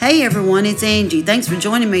Hey everyone, it's Angie. Thanks for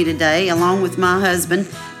joining me today, along with my husband,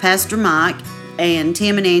 Pastor Mike, and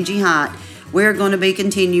Tim and Angie Hite. We're going to be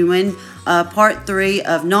continuing part 3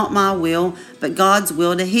 of Not My Will, but God's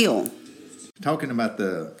Will to Heal. Talking about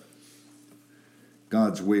the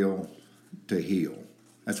God's will to heal.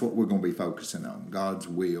 That's what we're going to be focusing on, God's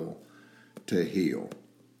will to heal.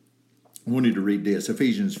 I wanted to read this,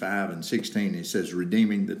 Ephesians 5:16. It says,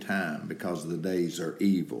 redeeming the time because the days are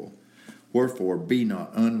evil. Wherefore be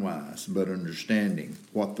not unwise, but understanding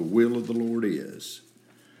what the will of the Lord is.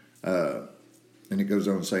 And it goes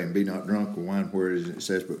on saying, be not drunk with wine, whereas it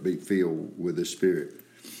says, but be filled with the Spirit.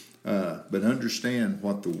 But understand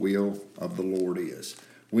what the will of the Lord is.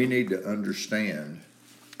 We need to understand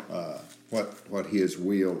what His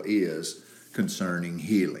will is concerning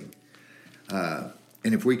healing. And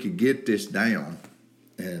if we could get this down,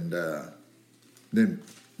 and then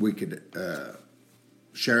we could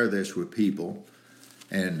share this with people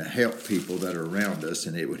and help people that are around us,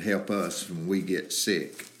 and it would help us when we get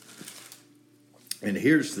sick. And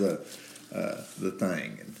here's the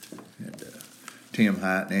thing, and Tim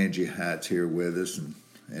Hite and Angie Hite's here with us,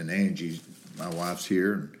 and Angie, my wife's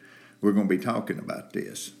here, and we're going to be talking about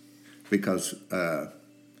this because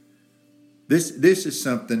this is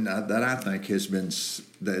something that I think has been,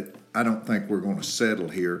 that I don't think we're going to settle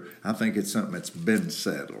here. I think it's something that's been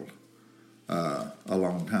settled a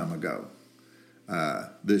long time ago,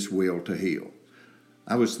 this will to heal.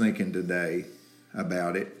 I was thinking today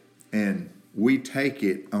about it, and we take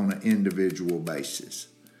it on an individual basis.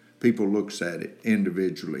 People looks at it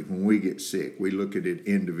individually. When we get sick, we look at it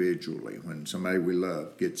individually. When somebody we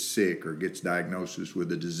love gets sick or gets diagnosed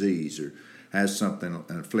with a disease or has something,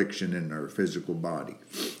 an affliction in their physical body,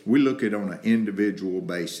 we look at it on an individual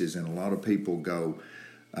basis, and a lot of people go,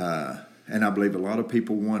 and I believe a lot of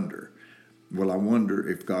people wonder, well, I wonder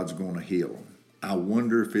if God's going to heal them. I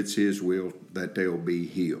wonder if it's His will that they'll be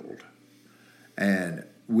healed. And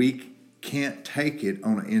we can't take it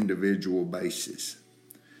on an individual basis.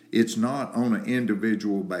 It's not on an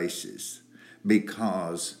individual basis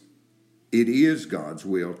because it is God's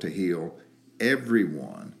will to heal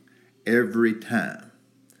everyone, every time.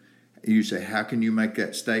 You say, how can you make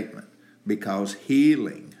that statement? Because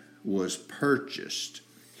healing was purchased.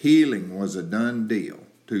 Healing was a done deal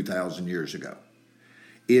 2,000 years ago.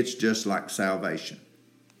 It's just like salvation.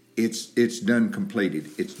 It's done completed.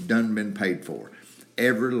 It's done been paid for.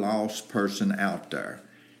 Every lost person out there,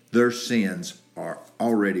 their sins are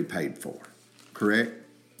already paid for. Correct?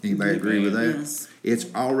 Anybody agree with that? Yes. It's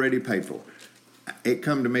already paid for. It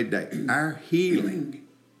come to midday. Our healing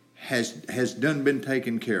has done been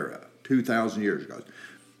taken care of 2,000 years ago.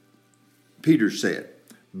 Peter said,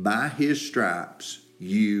 by His stripes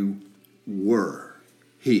you were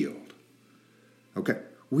healed. Okay,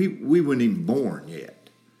 we weren't even born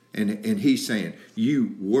yet, and He's saying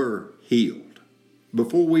you were healed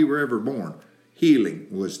before we were ever born. Healing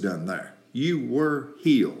was done there. You were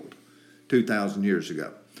healed 2,000 years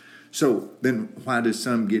ago. So then, why does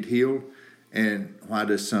some get healed and why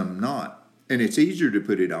does some not? And it's easier to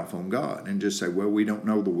put it off on God and just say, well, we don't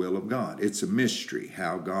know the will of God. It's a mystery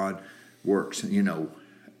how God works. You know,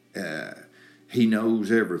 He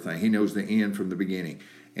knows everything. He knows the end from the beginning.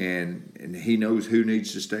 And He knows who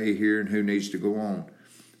needs to stay here and who needs to go on.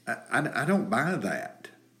 I don't buy that.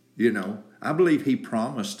 You know, I believe He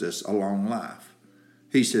promised us a long life.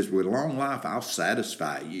 He says, with long life, I'll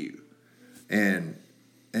satisfy you. And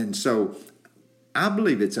so I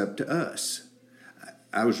believe it's up to us.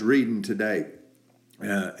 I was reading today,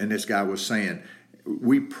 and this guy was saying,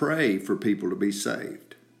 we pray for people to be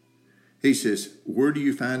saved. He says, where do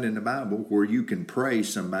you find in the Bible where you can pray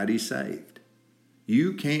somebody saved?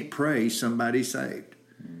 You can't pray somebody saved.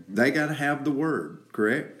 Mm-hmm. They got to have the Word,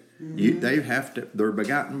 correct? Mm-hmm. They're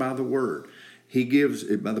begotten by the Word. He gives,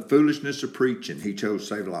 by the foolishness of preaching, He chose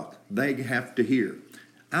to save the lost. They have to hear.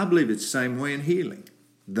 I believe it's the same way in healing.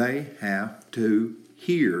 They have to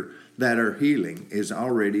hear that our healing has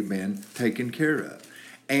already been taken care of.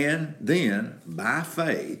 And then, by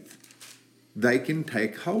faith, they can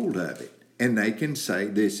take hold of it. And they can say,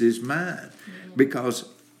 this is mine. Mm-hmm. Because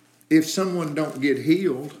if someone don't get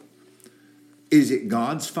healed, is it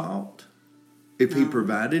God's fault? If He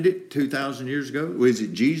provided it 2,000 years ago? Was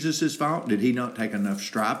it Jesus' fault? Did He not take enough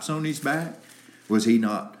stripes on His back? Was He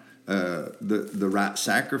not the right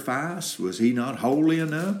sacrifice? Was He not holy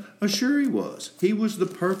enough? Oh, sure He was. He was the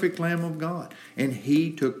perfect Lamb of God. And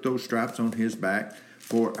He took those stripes on His back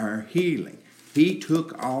for our healing. He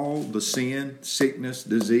took all the sin, sickness,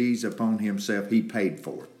 disease upon Himself. He paid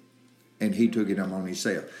for it. And He took it on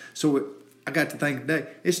Himself. So I got to think today,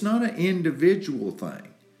 it's not an individual thing.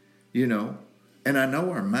 You know, And I know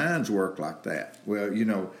our minds work like that. Well,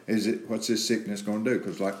 what's this sickness going to do?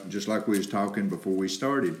 Because just like we was talking before we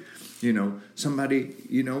started, somebody,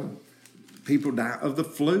 people die of the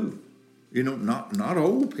flu. Not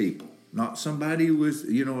old people, not somebody with,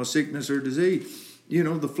 a sickness or disease.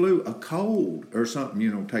 The flu, a cold or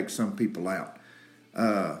something, takes some people out.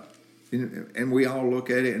 And we all look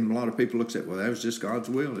at it, and a lot of people look at, well, that was just God's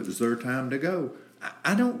will. It was their time to go.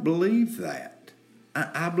 I don't believe that.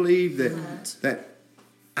 I believe that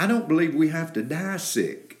I don't believe we have to die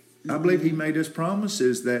sick. I believe He made us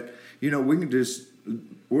promises that, we can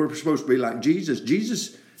we're supposed to be like Jesus.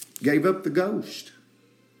 Jesus gave up the ghost.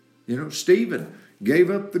 Stephen gave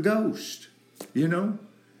up the ghost,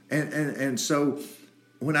 And so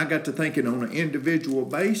when I got to thinking on an individual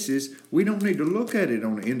basis, we don't need to look at it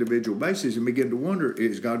on an individual basis and begin to wonder,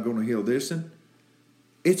 is God going to heal this one?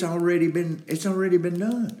 It's already been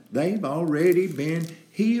done. They've already been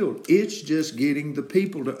healed. It's just getting the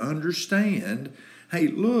people to understand, hey,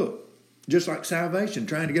 look, just like salvation,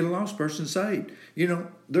 trying to get a lost person saved.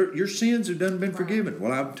 Your sins have done been forgiven.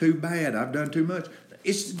 Well, I'm too bad. I've done too much.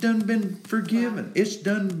 It's done been forgiven. It's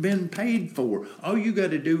done been paid for. All you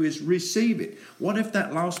got to do is receive it. What if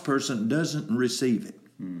that lost person doesn't receive it?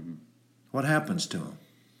 Mm-hmm. What happens to them?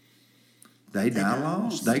 They die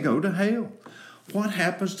lost. They go to hell. What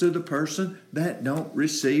happens to the person that don't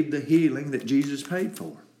receive the healing that Jesus paid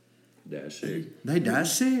for? Die sick. They die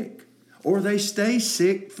sick. Or they stay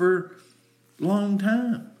sick for a long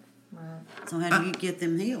time. Right. So how do you get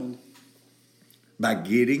them healed? By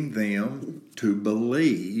getting them to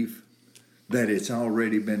believe that it's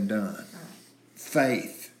already been done.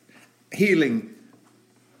 Faith. Healing.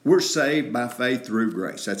 We're saved by faith through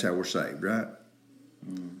grace. That's how we're saved, right?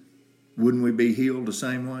 Mm. Wouldn't we be healed the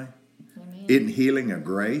same way? Amen. Isn't healing a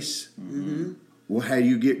grace? Mm-hmm. Well, how do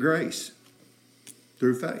you get grace?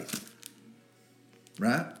 Through faith.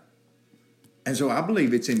 Right? And so I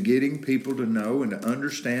believe it's in getting people to know and to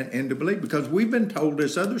understand and to believe, because we've been told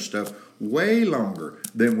this other stuff way longer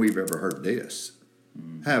than we've ever heard this,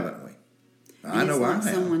 haven't we? I know I have.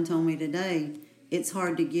 Someone told me today, it's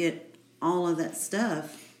hard to get all of that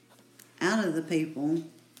stuff out of the people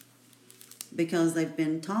because they've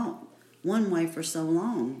been taught one way for so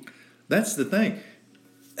long. That's the thing.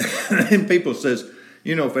 And people says,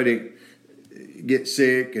 if they get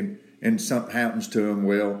sick and something happens to them,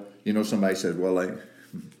 well, somebody says,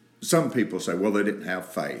 some people say, well, they didn't have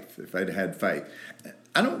faith. If they'd had faith.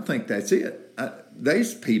 I don't think that's it.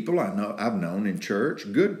 These people I've known in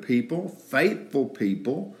church, good people, faithful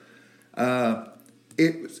people,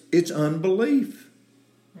 it's unbelief.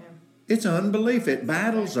 Yeah. It's unbelief. It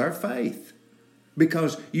battles our faith.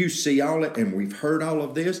 Because you see all it, and we've heard all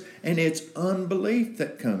of this, and it's unbelief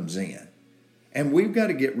that comes in. And we've got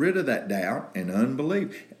to get rid of that doubt and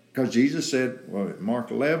unbelief. Because Jesus said,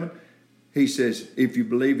 Mark 11, He says, if you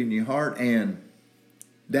believe in your heart and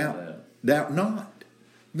doubt not.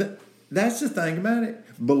 That's the thing about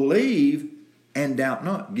it. Believe and doubt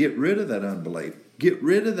not. Get rid of that unbelief. Get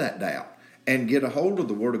rid of that doubt. And get a hold of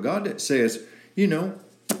the Word of God that says,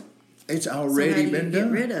 it's already been done. So how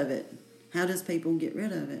do you get rid of it? How does people get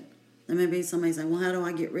rid of it? There may be somebody saying, well, how do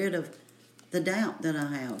I get rid of the doubt that I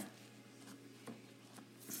have?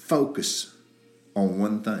 Focus on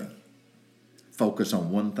one thing. Focus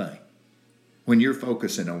on one thing. When you're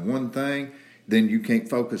focusing on one thing, then you can't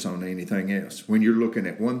focus on anything else. When you're looking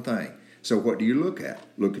at one thing. So what do you look at?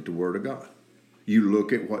 Look at the Word of God. You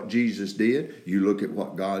look at what Jesus did. You look at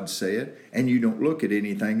what God said. And you don't look at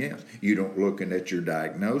anything else. You don't look at your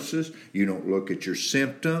diagnosis. You don't look at your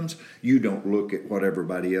symptoms. You don't look at what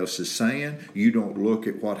everybody else is saying. You don't look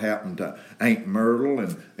at what happened to Aunt Myrtle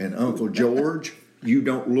and Uncle George. You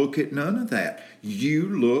don't look at none of that. You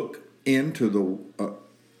look into the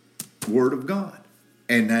Word of God.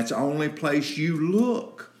 And that's the only place you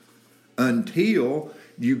look until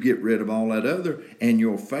you get rid of all that other, and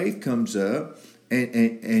your faith comes up,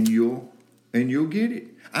 and you'll get it.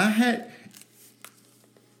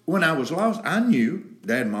 When I was lost, I knew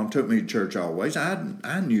Dad and Mom took me to church always.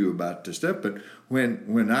 I knew about the stuff, but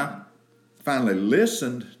when I finally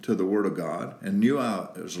listened to the Word of God and knew I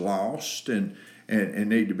was lost and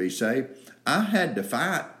needed to be saved, I had to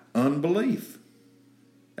fight unbelief.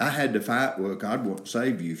 I had to fight, well, God won't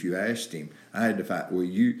save you if you asked Him. I had to fight, well,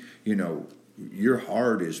 your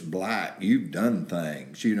heart is black. You've done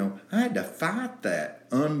things, I had to fight that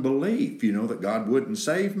unbelief, that God wouldn't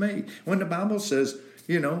save me. When the Bible says,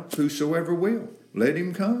 whosoever will, let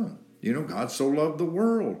him come. God so loved the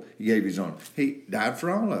world, He gave His own. He died for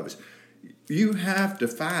all of us. You have to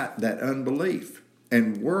fight that unbelief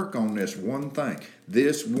and work on this one thing.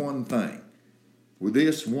 This one thing.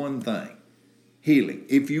 Healing.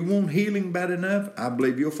 If you want healing bad enough, I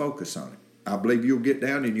believe you'll focus on it. I believe you'll get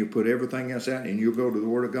down and you'll put everything else out and you'll go to the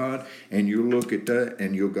Word of God and you'll look at that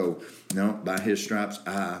and you'll go, no, by His stripes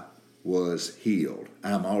I was healed.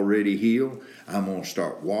 I'm already healed. I'm going to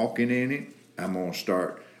start walking in it. I'm going to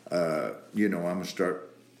start, I'm going to start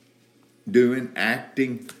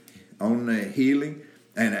acting on the healing,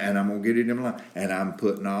 and I'm going to get it in my life. And I'm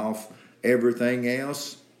putting off everything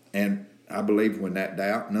else. And I believe when that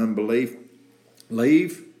doubt and unbelief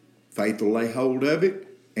leave, faith will lay hold of it,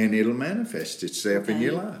 and it'll manifest itself in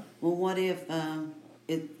your life. Well, what if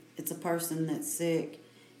it's a person that's sick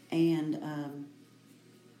and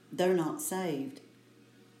they're not saved?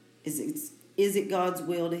 Is it God's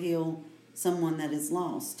will to heal someone that is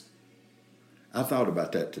lost? I thought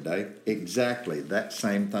about that today. Exactly that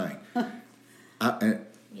same thing.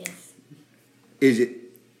 Yes.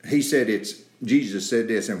 He said it's, Jesus said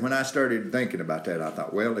this, and when I started thinking about that, I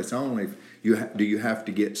thought, well, it's only, do you have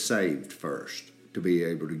to get saved first to be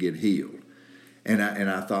able to get healed? And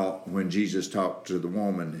I thought when Jesus talked to the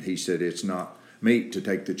woman, He said, it's not meet to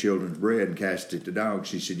take the children's bread and cast it to dogs.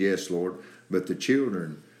 She said, yes, Lord, but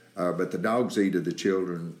the dogs eat of the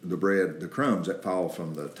children, the bread, the crumbs that fall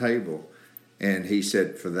from the table. And He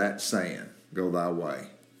said, for that saying, go thy way.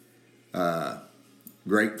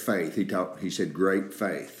 Great faith. He said, great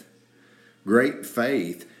faith. Great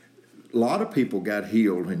faith. A lot of people got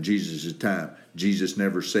healed in Jesus' time. Jesus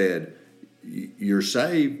never said, you're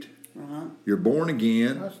saved. Right. You're born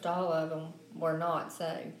again. Most all of them were not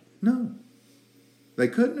saved. No. They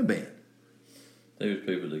couldn't have been. There was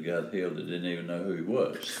people that got healed that didn't even know who He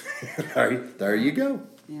was. There you go.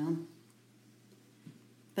 Yeah.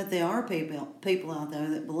 But there are people out there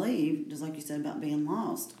that believe, just like you said about being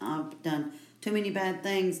lost. I've done too many bad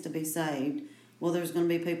things to be saved. Well, there's going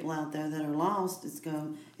to be people out there that are lost.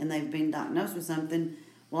 And they've been diagnosed with something.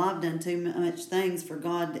 Well, I've done too much things for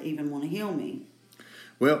God to even want to heal me.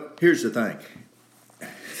 Well, here's the thing.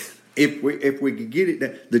 If we could get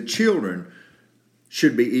it, the children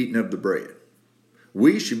should be eating of the bread.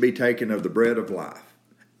 We should be taking of the bread of life.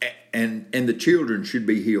 And the children should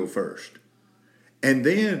be healed first. And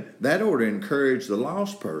then that ought to encourage the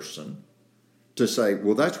lost person to say,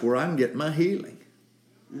 well, that's where I can get my healing.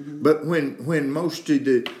 Mm-hmm. But when most of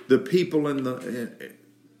the people in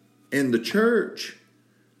the church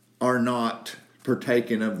are not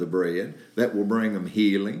partaking of the bread that will bring them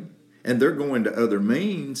healing, and they're going to other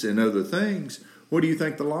means and other things, what do you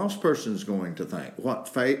think the lost person is going to think? What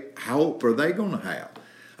faith, hope are they going to have?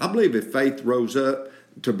 I believe if faith rose up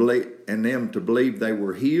to believe and them to believe they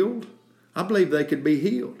were healed, I believe they could be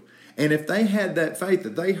healed. And if they had that faith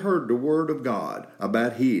that they heard the Word of God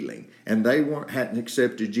about healing, and they hadn't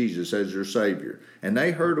accepted Jesus as their Savior, and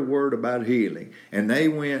they heard a word about healing, and they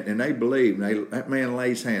went and they believed, and that man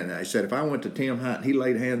lays hands, and they said, if I went to Tim Hite and he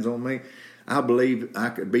laid hands on me, I believe I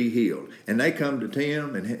could be healed. And they come to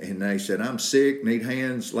Tim and they said, I'm sick, need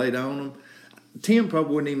hands laid on them. Tim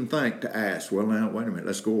probably wouldn't even think to ask, well, now, wait a minute,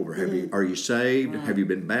 let's go over. Are you saved? Right. Have you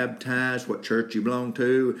been baptized? What church you belong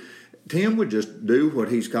to? Tim would just do what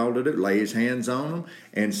he's called to do, lay his hands on them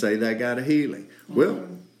and say they got a healing. Mm-hmm. Well,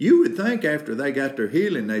 you would think after they got their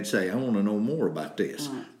healing, they'd say, I want to know more about this.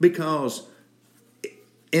 Right. Because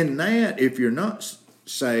in that, if you're not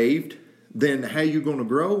saved, then how you going to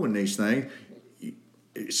grow in these things?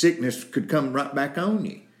 Sickness could come right back on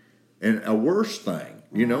you. And a worse thing,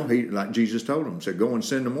 you know, he, like Jesus told him, said, go and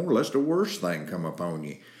sin no more, lest a worse thing come upon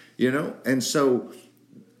you. You know, and so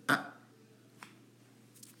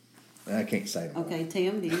I can't say more. Okay,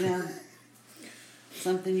 Tim, do you have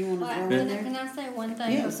something you want to throw in there? Can I say one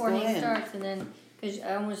thing before he starts? And then, because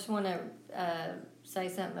I just want to say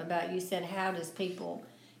something about, you said, how does people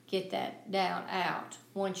get that doubt out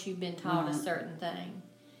once you've been taught a certain thing?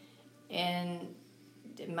 And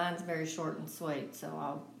mine's very short and sweet, so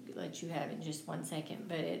I'll let you have it in just 1 second.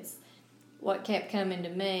 But it's what kept coming to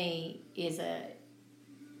me is a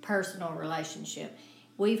personal relationship.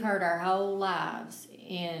 We've heard our whole lives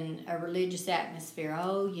in a religious atmosphere,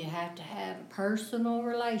 oh, you have to have a personal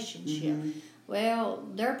relationship. Mm-hmm. Well,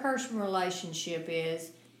 their personal relationship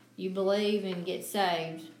is you believe and get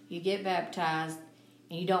saved, you get baptized,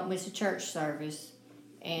 and you don't miss a church service,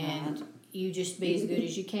 and you just be as good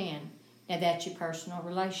as you can. Now, that's your personal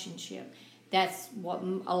relationship. That's what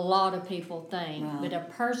a lot of people think. Right. But a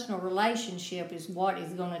personal relationship is what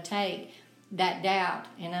is going to take that doubt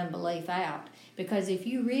and unbelief out. Because if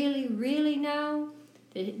you really, really know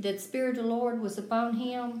that the Spirit of the Lord was upon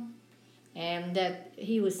him, and that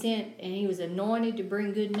he was sent and he was anointed to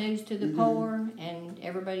bring good news to the poor, and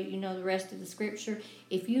everybody, you know the rest of the scripture.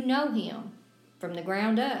 If you know him from the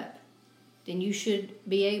ground up, then you should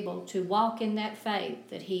be able to walk in that faith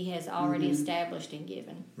that He has already established and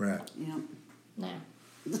given. Right. Yeah. Now,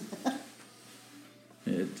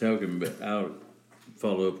 Talking about, I'll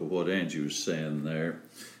follow up with what Angie was saying there.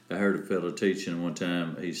 I heard a fellow teaching one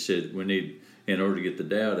time. He said, in order to get the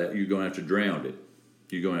doubt out, you're going to have to drown it.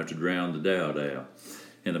 You're going to have to drown the doubt out.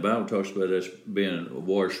 And the Bible talks about us being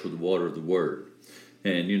washed with the water of the Word.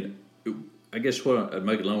 And, I guess what I'd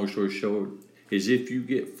make a long story short is if you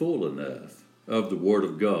get full enough of the Word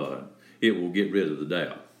of God, it will get rid of the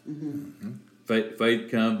doubt. Mm-hmm.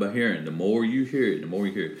 Faith comes by hearing. The more you hear it, the more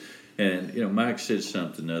you hear it. And, Mike said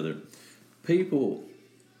something other. People,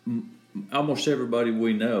 almost everybody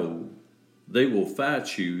we know, they will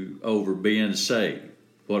fight you over being saved.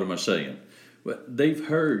 What am I saying? But they've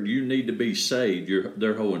heard you need to be saved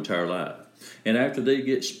their whole entire life. And after they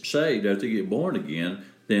get saved, after they get born again,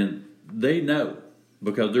 then they know,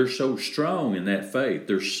 because they're so strong in that faith,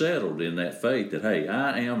 they're settled in that faith that, hey,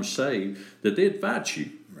 I am saved, that they'd fight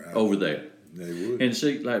you over that. They would. And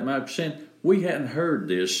see, like Mike was saying, we hadn't heard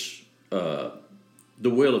this. The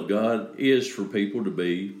will of God is for people to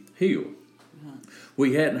be healed.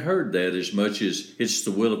 We hadn't heard that as much as it's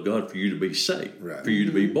the will of God for you to be saved, for you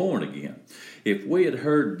to be born again. If we had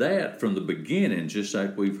heard that from the beginning, just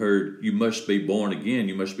like we've heard, you must be born again,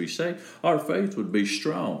 you must be saved, our faith would be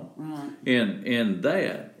strong in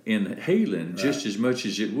that, in healing, just as much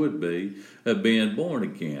as it would be of being born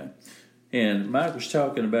again. And Mike was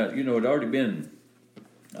talking about, it had already been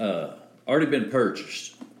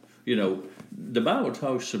purchased. The Bible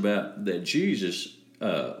talks about that Jesus,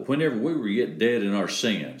 whenever we were yet dead in our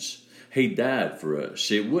sins, He died for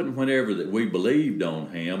us. It wasn't whenever that we believed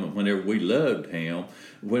on Him and whenever we loved Him.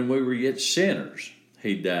 When we were yet sinners,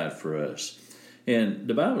 He died for us. And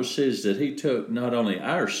the Bible says that He took not only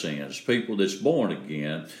our sins, people that's born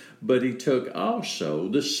again, but He took also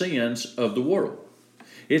the sins of the world.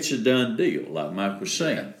 It's a done deal, like Mike was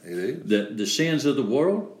saying. Yeah, it is. The sins of the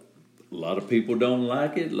world, a lot of people don't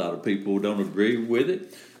like it. A lot of people don't agree with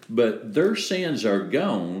it. But their sins are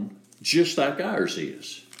gone just like ours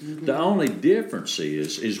is. Mm-hmm. The only difference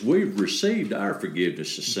is we've received our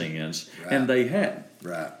forgiveness of sins, and they hadn't.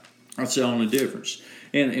 Right. That's the only difference.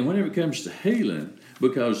 And whenever it comes to healing,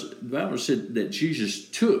 because the Bible said that Jesus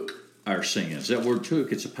took our sins. That word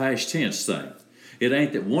took, it's a past tense thing. It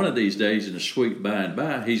ain't that one of these days in the sweet by and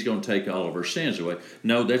by, He's going to take all of our sins away.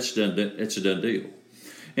 No, that's done. That's a done deal.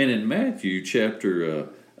 And in Matthew chapter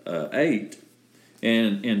 8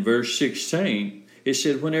 and in verse 16, it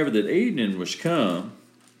said, whenever the evening was come,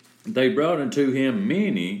 they brought unto Him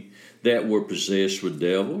many that were possessed with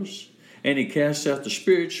devils, and He cast out the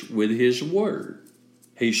spirits with His word.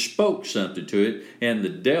 He spoke something to it, and the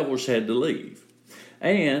devils had to leave.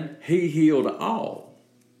 And He healed all.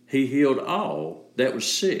 He healed all that was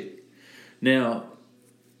sick. Now,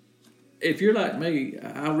 if you're like me,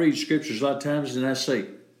 I read scriptures a lot of times and I say,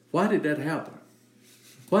 why did that happen?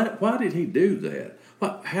 Why did He do that?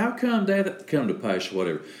 How come that come to pass,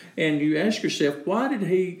 whatever? And you ask yourself, why did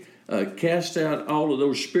He cast out all of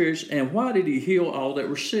those spirits, and why did He heal all that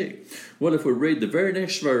were sick? Well, if we read the very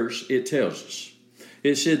next verse, it tells us.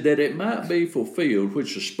 It said that it might be fulfilled,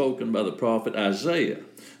 which was spoken by the prophet Isaiah.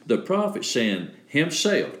 The prophet saying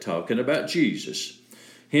himself, talking about Jesus,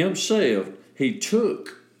 Himself, He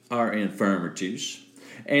took our infirmities,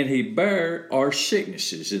 and He bare our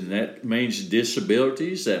sicknesses, and that means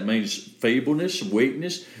disabilities, that means feebleness,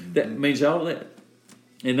 weakness, that means all that.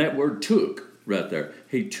 And that word took right there,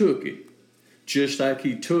 He took it. Just like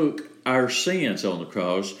He took our sins on the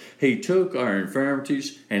cross, He took our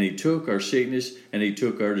infirmities, and He took our sickness, and He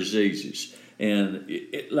took our diseases. And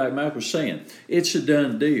like Mike was saying, it's a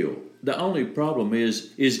done deal. The only problem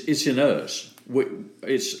is it's in us.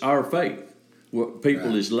 It's our faith. What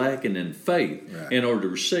people is lacking in faith in order to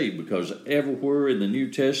receive, because everywhere in the New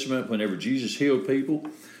Testament, whenever Jesus healed people,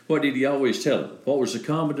 what did He always tell them? What was the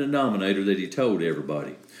common denominator that He told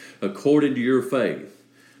everybody? According to your faith,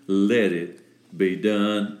 let it be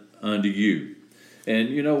done unto you. And,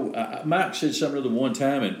 Mike said something to them one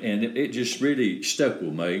time, and it just really stuck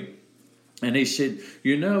with me. And he said,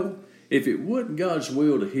 if it wasn't God's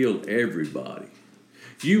will to heal everybody,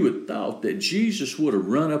 you would have thought that Jesus would have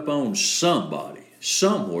run up on somebody,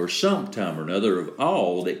 somewhere, sometime or another, of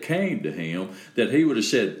all that came to Him, that He would have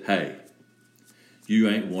said, hey, you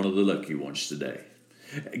ain't one of the lucky ones today.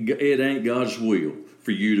 It ain't God's will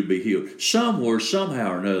for you to be healed. Somewhere,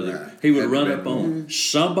 somehow or another, He would have run up on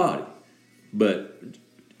somebody. But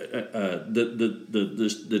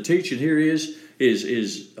the teaching here is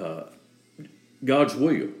God's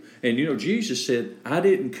will. And Jesus said, I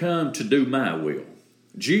didn't come to do my will.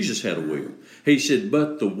 Jesus had a will. He said,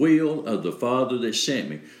 but the will of the Father that sent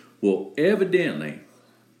me. Well, evidently,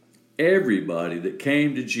 everybody that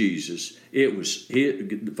came to Jesus, it was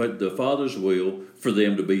the Father's will for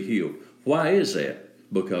them to be healed. Why is that?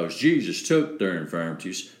 Because Jesus took their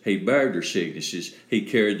infirmities, He bare their sicknesses, He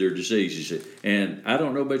carried their diseases. And I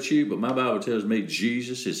don't know about you, but my Bible tells me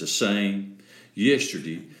Jesus is the same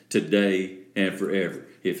yesterday, today, and forever.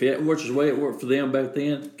 If it works the way it worked for them back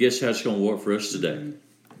then, guess how it's going to work for us today?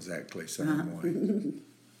 Exactly same way.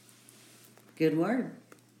 Good word.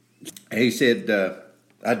 He said,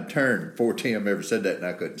 I'd turn before Tim ever said that, and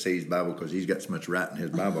I couldn't see his Bible because he's got so much writing in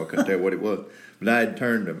his Bible I couldn't tell what it was. But I had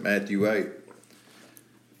turned to Matthew 8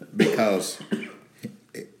 because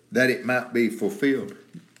that it might be fulfilled.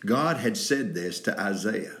 God had said this to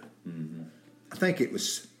Isaiah. Mm-hmm. I think it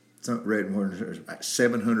was read like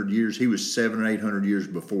 700 years. He was 700 or 800 years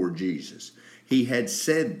before Jesus. He had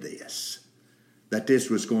said this, that this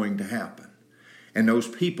was going to happen. And those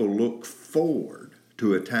people looked forward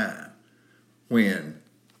to a time when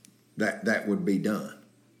that would be done.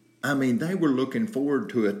 I mean, they were looking forward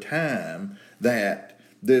to a time that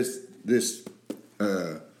this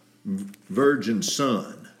virgin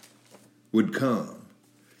son would come,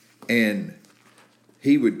 and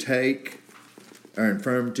He would take our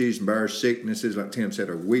infirmities and our sicknesses, like Tim said,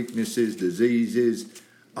 our weaknesses, diseases,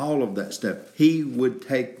 all of that stuff. He would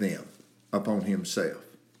take them upon Himself.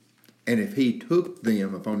 And if He took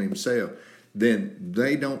them upon Himself, then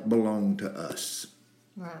they don't belong to us.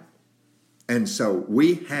 Right. And so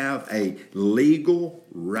we have a legal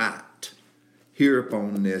right here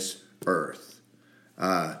upon this earth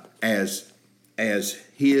as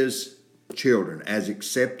His children, as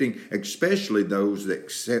accepting, especially those that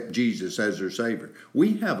accept Jesus as their Savior.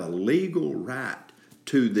 We have a legal right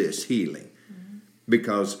to this healing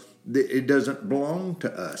because it doesn't belong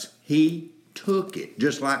to us. He took it,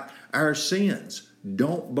 just like our sins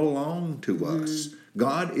don't belong to us.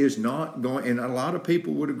 God is not going, and a lot of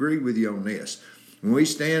people would agree with you on this. When we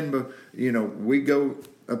stand, we go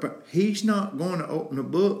up, He's not going to open a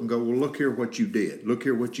book and go, well, look here what you did. Look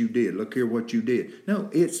here what you did. Look here what you did. No,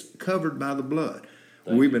 it's covered by the blood.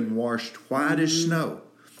 We've been washed white as snow.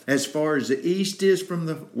 As far as the east is from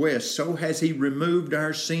the west, so has He removed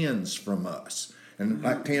our sins from us. And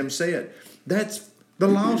like Tim said, that's the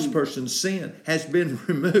lost person's sin has been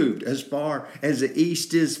removed as far as the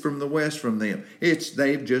east is from the west from them.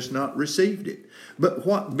 They've just not received it. But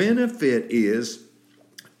what benefit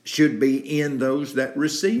should be in those that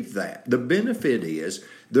receive that. The benefit is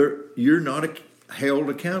you're not held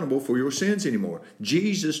accountable for your sins anymore.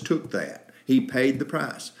 Jesus took that. He paid the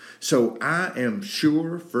price. So I am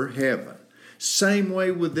sure for heaven. Same way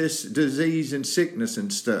with this disease and sickness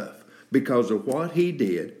and stuff. Because of what He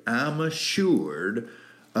did, I'm assured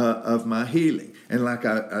of my healing. And like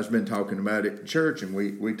I've been talking about it in church, and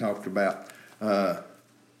we talked about that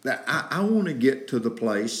I want to get to the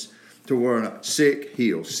place to where sick,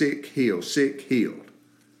 healed, sick, healed, sick, healed.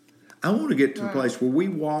 I want to get to the place where we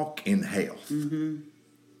walk in health. Mm-hmm.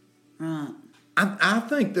 Right. I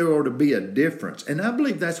think there ought to be a difference. And I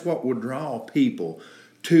believe that's what will draw people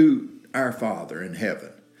to our Father in heaven.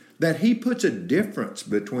 That He puts a difference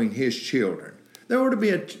between His children. There ought to be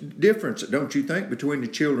a difference, don't you think, between the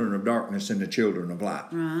children of darkness and the children of light?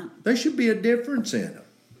 Right. There should be a difference in them.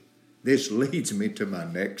 This leads me to my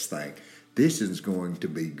next thing. This is going to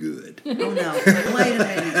be good. Oh, no. Wait a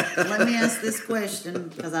minute. Let me ask this question,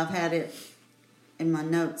 because I've had it in my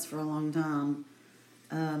notes for a long time.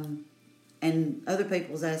 And other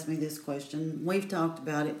people's asked me this question. We've talked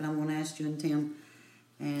about it, but I want to ask you and Tim,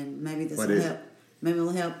 and maybe this will help. Maybe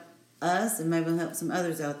it'll help us, and maybe it'll help some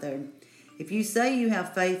others out there. If you say you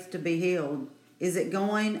have faith to be healed, is it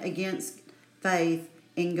going against faith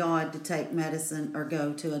in God to take medicine or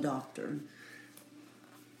go to a doctor?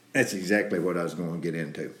 That's exactly what I was going to get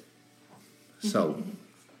into. So,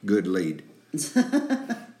 good lead.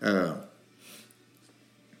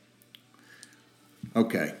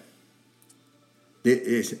 Okay. It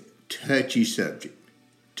is a touchy subject.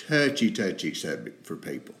 Touchy subject for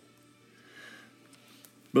people.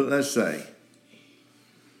 But let's say,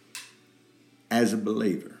 as a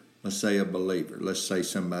believer, let's say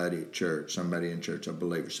somebody at church, somebody in church, a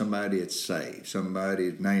believer, somebody that's saved,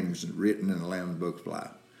 somebody's name is written in the Lamb's Book of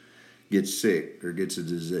Life, gets sick or gets a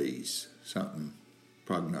disease, something,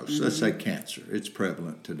 prognosis. Mm-hmm. Let's say cancer. It's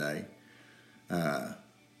prevalent today.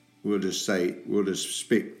 We'll just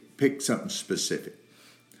pick something specific.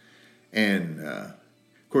 And, of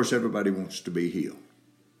course, everybody wants to be healed.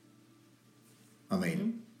 I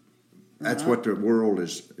mean, That's what the world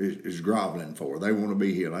is groveling for. They want to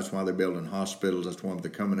be healed. That's why they're building hospitals. That's why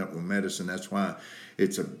they're coming up with medicine. That's why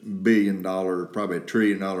it's $1 billion, probably $1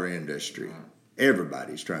 trillion industry.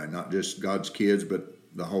 Everybody's trying, not just God's kids, but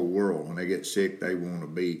the whole world. When they get sick, they want to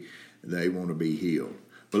be healed.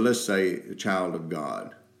 But let's say a child of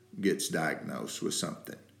God gets diagnosed with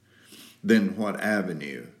something. Then what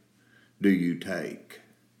avenue do you take?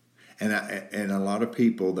 And a lot of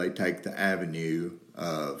people, they take the avenue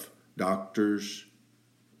of doctors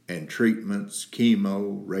and treatments,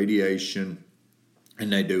 chemo, radiation,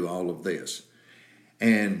 and they do all of this.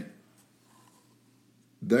 And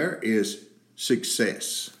there is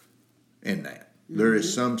success in that. There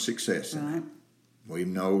is some success in that. We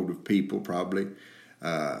know of people probably.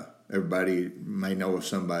 Everybody may know of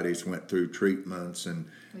somebody who's went through treatments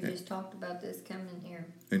we just talked about this coming here.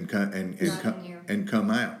 And come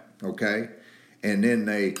out, okay? And then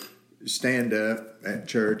they stand up at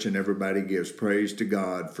church and everybody gives praise to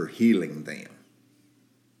God for healing them.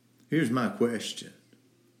 Here's my question.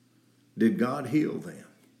 Did God heal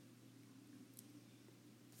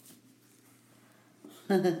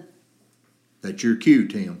them? That's your cue,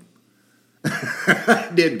 Tim.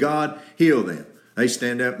 Did God heal them? They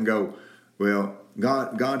stand up and go, well,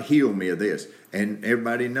 God healed me of this. And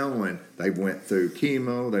everybody knowing they went through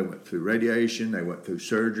chemo, they went through radiation, they went through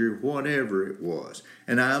surgery, whatever it was.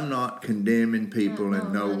 And I'm not condemning people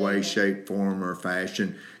in no way, shape, form, or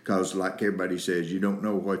fashion, because like everybody says, you don't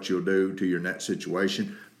know what you'll do to your next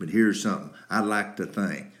situation. But here's something. I like to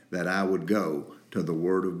think that I would go to the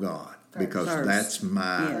Word of God, because that's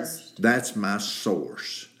my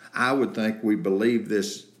source. I would think we believe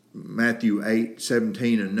this Matthew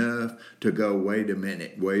 8:17 enough to go, wait a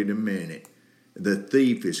minute. The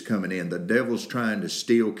thief is coming in. The devil's trying to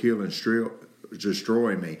steal, kill, and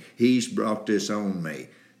destroy me. He's brought this on me.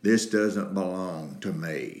 This doesn't belong to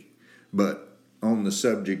me. But on the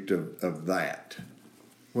subject of that,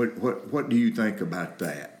 what do you think about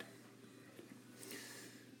that?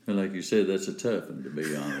 And like you said, that's a tough one, to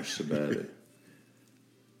be honest about it.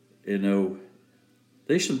 You know,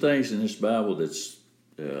 there's some things in this Bible that's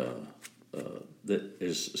that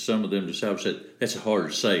is, some of them disciples said, that's a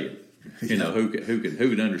hard saying. You know, who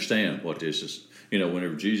can understand what this is? You know,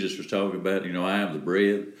 whenever Jesus was talking about, you know, I am the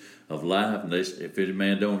bread of life, and if any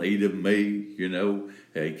man don't eat of me, you know,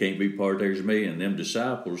 he can't be partakers of me. And them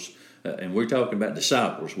disciples, and we're talking about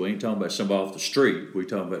disciples. We ain't talking about somebody off the street. We're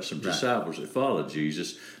talking about some disciples that followed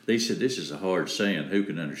Jesus. They said, this is a hard saying. Who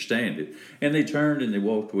can understand it? And they turned and they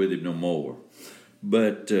walked with him no more.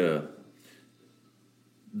 But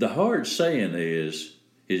the hard saying is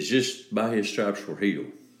just by his stripes we're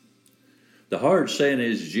healed. The hard saying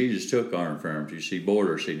is Jesus took our infirmities, he bore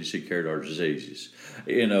our sickness, he carried our diseases.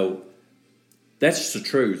 You know, that's the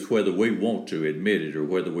truth, whether we want to admit it or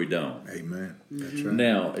whether we don't. Amen. That's right.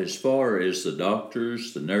 Now, as far as the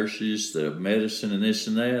doctors, the nurses, the medicine and this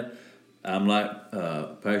and that, I'm like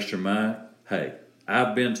Pastor Mike, hey,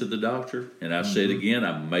 I've been to the doctor, and I said again,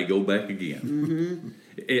 I may go back again.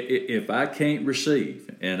 If I can't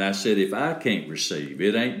receive, and I said if I can't receive,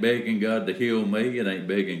 it ain't begging God to heal me, it ain't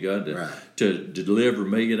begging God to deliver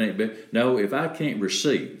me, it ain't no, if I can't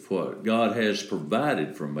receive what God has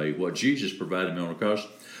provided for me, what Jesus provided me on the cross,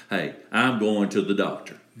 hey, I'm going to the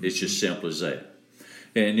doctor. It's just simple as that.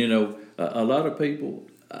 And you know, a lot of people,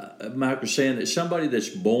 Mike was saying that somebody that's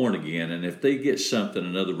born again, and if they get something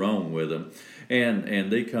another wrong with them, and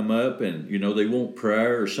they come up and, you know, they want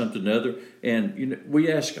prayer or something other, and, you know, we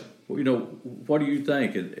ask them, you know, what do you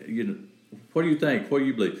think? And, you know, what do you think? What do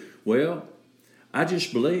you believe? Well, I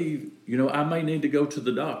just believe, you know, I may need to go to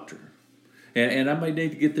the doctor, and I may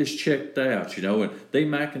need to get this checked out, you know, and they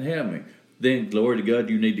might can help me. Then, glory to God,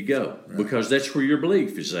 you need to go, because that's where your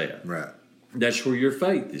belief is at. Right. That's where your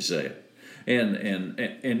faith is at.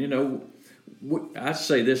 And you know, I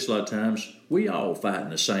say this a lot of times, we all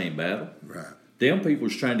fighting the same battle. Right. Them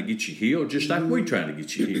people's trying to get you healed just like we trying to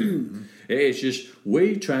get you healed. It's just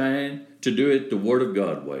we trying to do it the Word of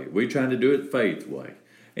God way. We trying to do it faith way.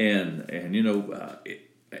 And you know,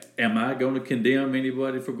 am I going to condemn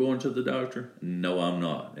anybody for going to the doctor? No, I'm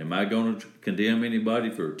not. Am I going to condemn anybody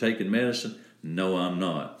for taking medicine? No, I'm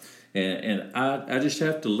not. And I just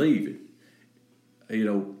have to leave it. You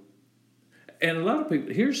know, and a lot of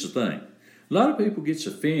people, here's the thing. A lot of people gets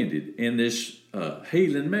offended in this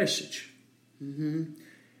healing message. And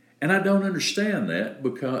I don't understand that,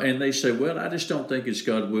 and they say, well, I just don't think it's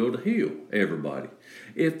God's will to heal everybody.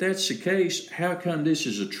 If that's the case, how come this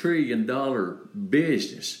is $1 trillion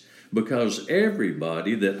business? Because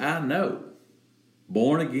everybody that I know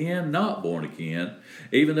born again, not born again,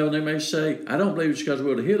 even though they may say, I don't believe it's God's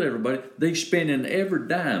will to heal everybody, they spending every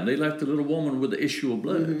dime. They like the little woman with the issue of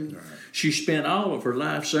blood. Mm-hmm. Right. She spent all of her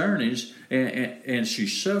life's earnings, and she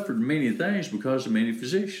suffered many things because of many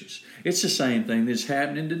physicians. It's the same thing that's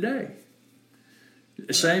happening today.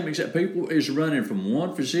 The same exact people is running from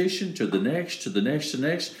one physician to the next, to the next, to the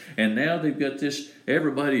next, and now they've got this.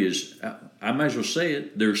 Everybody is, I might as well say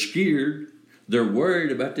it, they're scared. They're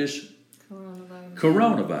worried about this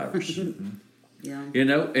coronavirus. Yeah. You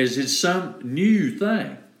know, as it's some new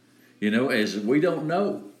thing. You know, as we don't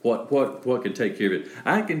know what can take care of it.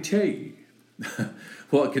 I can tell you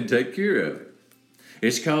what can take care of it.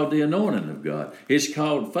 It's called the anointing of God. It's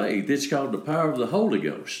called faith. It's called the power of the Holy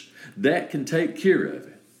Ghost. That can take care of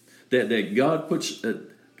it. That God puts,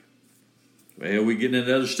 well, we get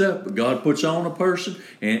into other stuff, but God puts on a person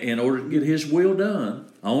in order to get His will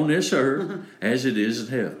done on this earth as it is in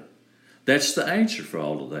heaven. That's the answer for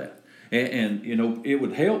all of that. And you know, it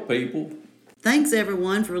would help people. Thanks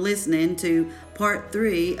everyone for listening to part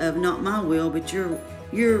 3 of Not My Will, but Your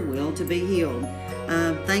Will to be Healed.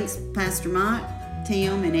 Thanks Pastor Mike,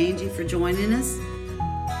 Tim, and Angie for joining us.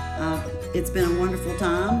 It's been a wonderful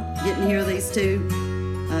time getting to hear these two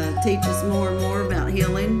teach us more and more about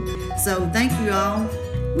healing. So thank you all.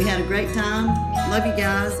 We had a great time. Love you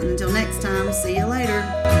guys. And until next time, see you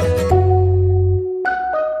later.